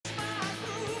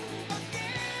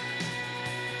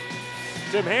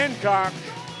Tim Hancock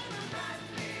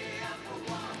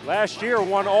last year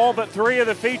won all but 3 of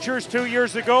the features. 2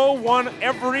 years ago, won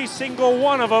every single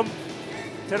one of them.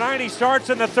 Tonight he starts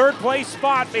in the 3rd place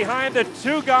spot behind the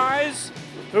 2 guys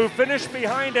who finished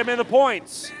behind him in the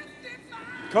points.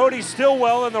 Cody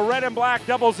Stillwell in the red and black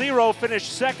 00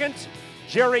 finished 2nd.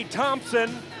 Jerry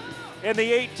Thompson in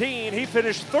the 18, he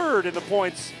finished 3rd in the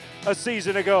points a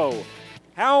season ago.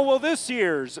 How will this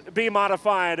year's be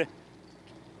modified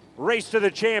race to the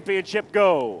championship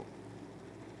go?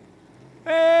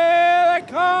 Here they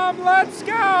come, let's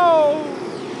go!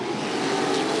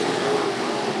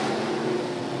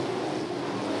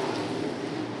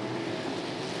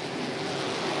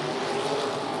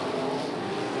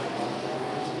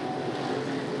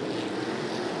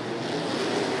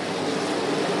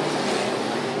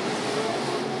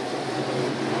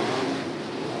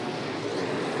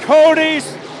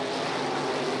 Cody's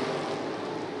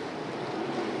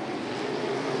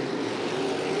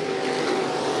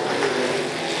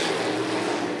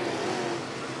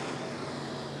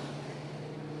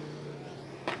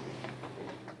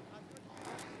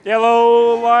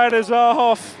yellow light is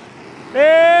off.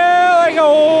 Here they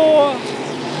go.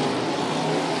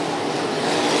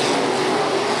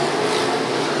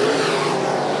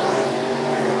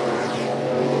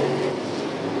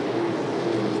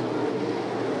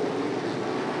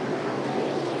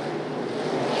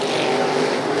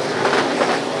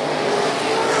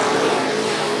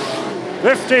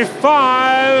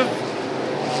 '55,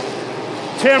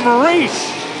 Tim Reich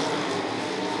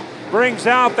brings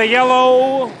out the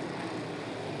yellow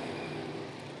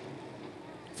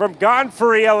from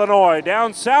Godfrey, Illinois.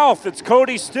 Down south, it's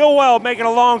Cody Stillwell making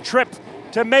a long trip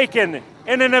to Macon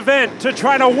in an event to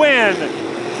try to win.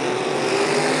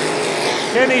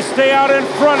 Can he stay out in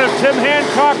front of Tim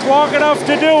Hancock long enough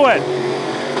to do it?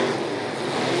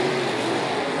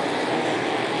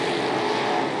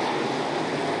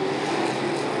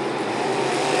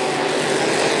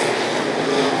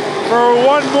 For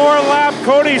one more lap,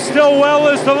 Cody Stillwell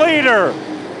is the leader.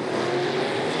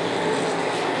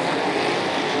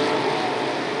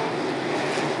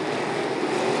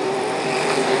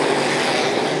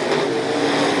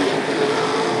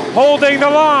 Holding the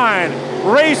line,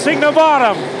 racing the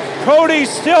bottom, Cody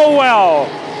Stillwell.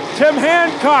 Tim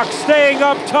Hancock staying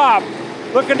up top,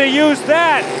 looking to use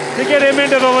that to get him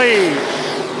into the lead.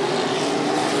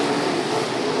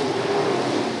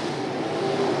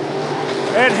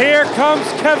 And here comes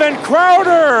Kevin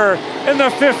Crowder in the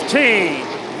 15.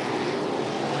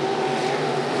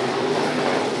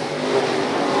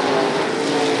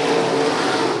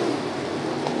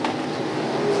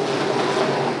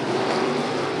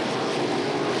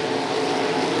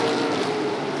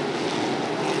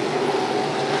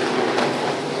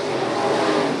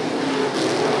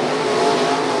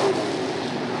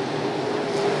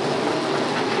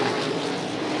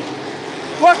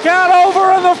 Look out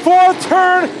over in the 4th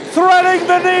turn, threading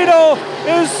the needle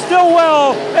is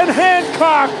Stillwell, and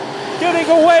Hancock getting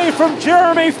away from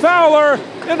Jeremy Fowler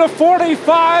in the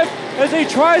 45 as he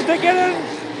tries to get in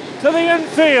to the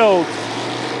infield.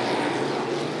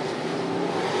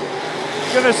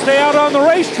 Gonna stay out on the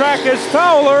racetrack is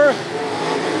Fowler.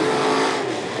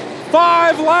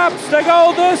 5 laps to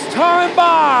go this time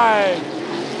by.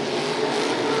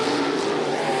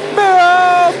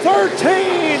 Mile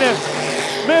 13.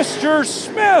 Mr.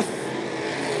 Smith.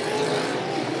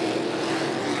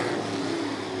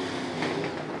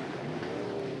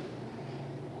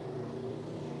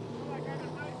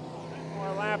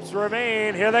 More laps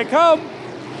remain. Here they come.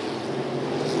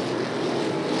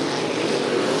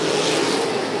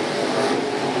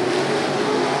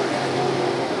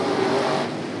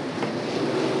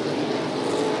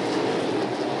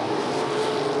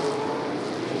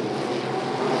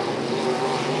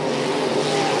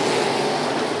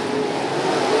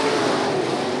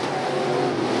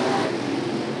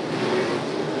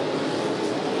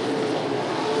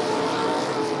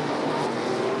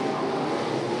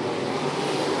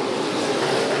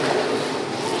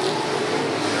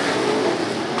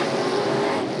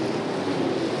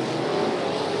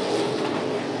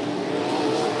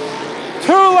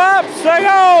 They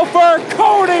go for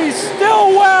Cody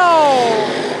Stillwell.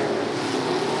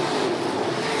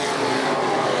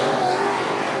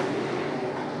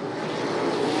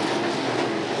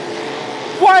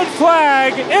 White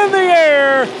flag in the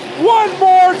air one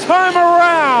more time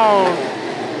around.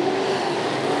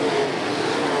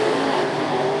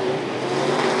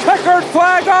 Checkered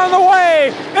flag on the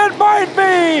way. It might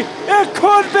be, it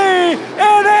could be,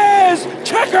 it is.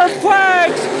 Checkered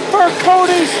flags for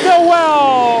Cody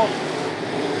Stillwell.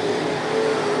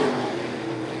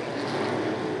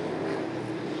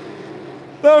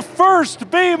 The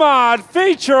first B-Mod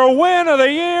feature win of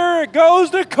the year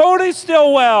goes to Cody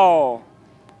Stillwell.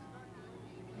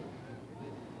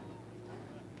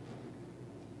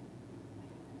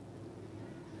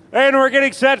 And we're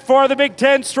getting set for the Big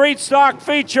Ten Street Stock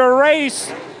feature race.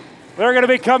 They're going to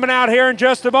be coming out here in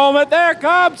just a moment. There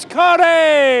comes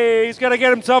Cody. He's going to get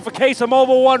himself a case of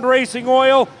Mobil 1 Racing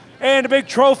Oil and a big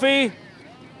trophy.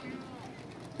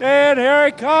 And here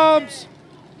he comes.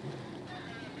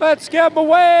 Let's give him a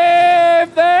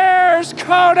wave. There's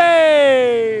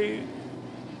Cody.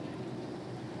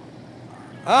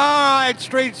 All right,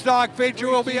 Street Stock feature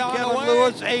will be on Kevin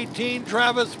Lewis, 18,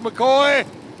 Travis McCoy.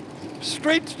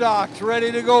 Street Stocks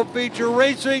ready to go feature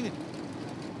racing.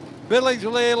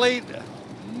 Billingsley Elite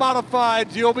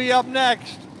Modifieds, you'll be up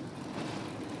next.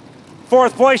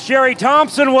 Fourth place, Jerry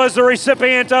Thompson was the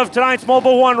recipient of tonight's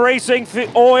Mobil 1 Racing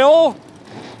Oil.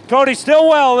 Cody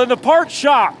Stillwell in the parts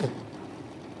shop.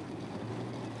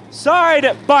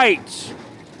 Side Bite.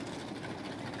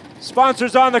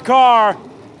 Sponsors on the car.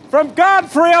 From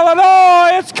Godfrey,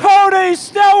 Illinois, it's Cody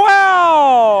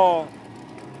Stillwell.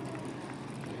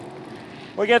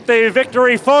 We get the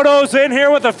victory photos in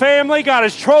here with the family, got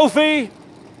his trophy.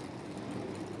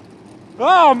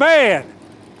 Oh, man.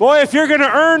 Boy, if you're going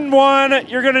to earn one,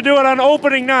 you're going to do it on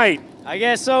opening night. I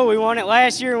guess so. We won it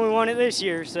last year and we won it this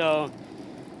year, so.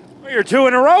 Well, you're 2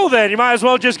 in a row then. You might as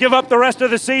well just give up the rest of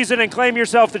the season and claim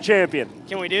yourself the champion.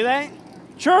 Can we do that?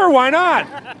 Sure, why not?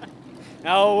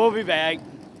 No, we'll be back.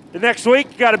 The next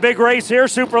week, you got a big race here.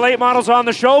 Super Late Models on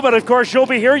the show, but of course you'll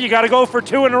be here. You got to go for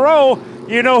 2 in a row.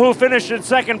 You know who finished in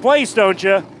second place, don't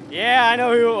you? Yeah, I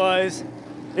know who it was.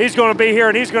 He's going to be here,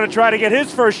 and he's going to try to get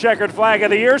his first checkered flag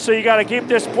of the year, so you got to keep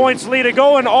this points lead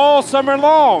going all summer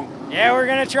long. Yeah, we're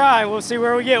going to try. We'll see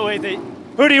where we get with it.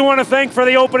 Who do you want to thank for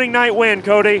the opening night win,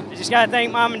 Cody? I just got to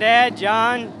thank Mom and Dad,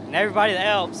 John, and everybody that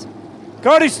helps.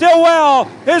 Cody Stillwell,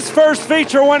 his first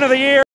feature win of the year.